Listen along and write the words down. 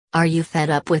Are you fed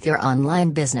up with your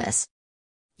online business?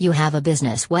 You have a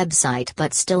business website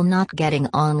but still not getting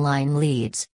online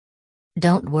leads?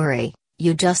 Don't worry,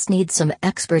 you just need some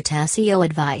expert SEO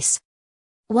advice.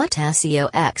 What SEO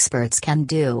experts can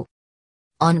do: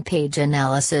 on-page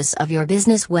analysis of your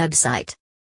business website.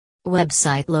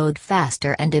 Website load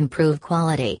faster and improve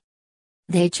quality.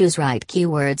 They choose right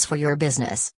keywords for your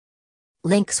business.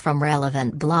 Links from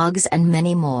relevant blogs and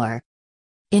many more.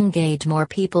 Engage more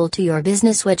people to your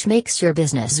business, which makes your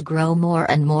business grow more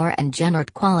and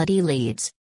generate quality leads.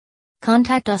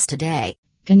 Contact us today.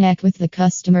 Connect with the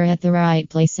customer at the right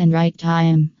place and right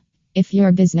time. If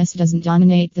your business doesn't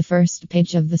dominate the first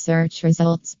page of the search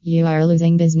results, you are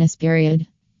losing business, period.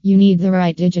 You need the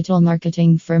right digital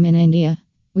marketing firm in India.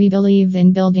 We believe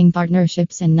in building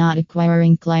partnerships and not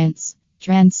acquiring clients.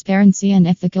 Transparency and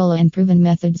ethical and proven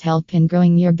methods help in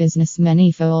growing your business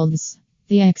many folds.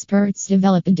 The experts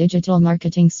develop a digital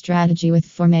marketing strategy with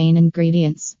 4 main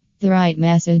ingredients: the right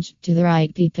message, to the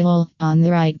right people, on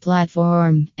the right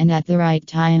platform, and at the right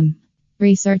time.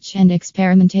 Research and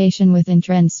experimentation within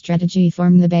trend strategy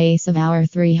form the base of our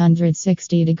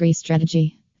 360-degree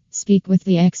strategy. Speak with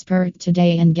the expert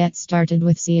today and get started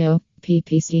with SEO,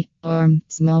 PPC, ORM,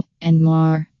 SMO, and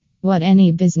more. What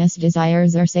any business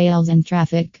desires are sales and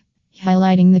traffic.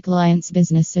 Highlighting the client's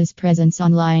business's presence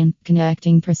online,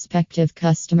 connecting prospective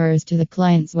customers to the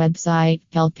client's website,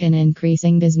 help in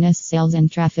increasing business sales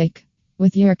and traffic.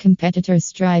 With your competitors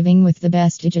striving with the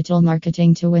best digital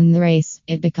marketing to win the race,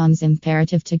 it becomes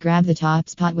imperative to grab the top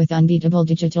spot with unbeatable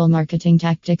digital marketing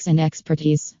tactics and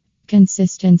expertise.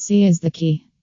 Consistency is the key.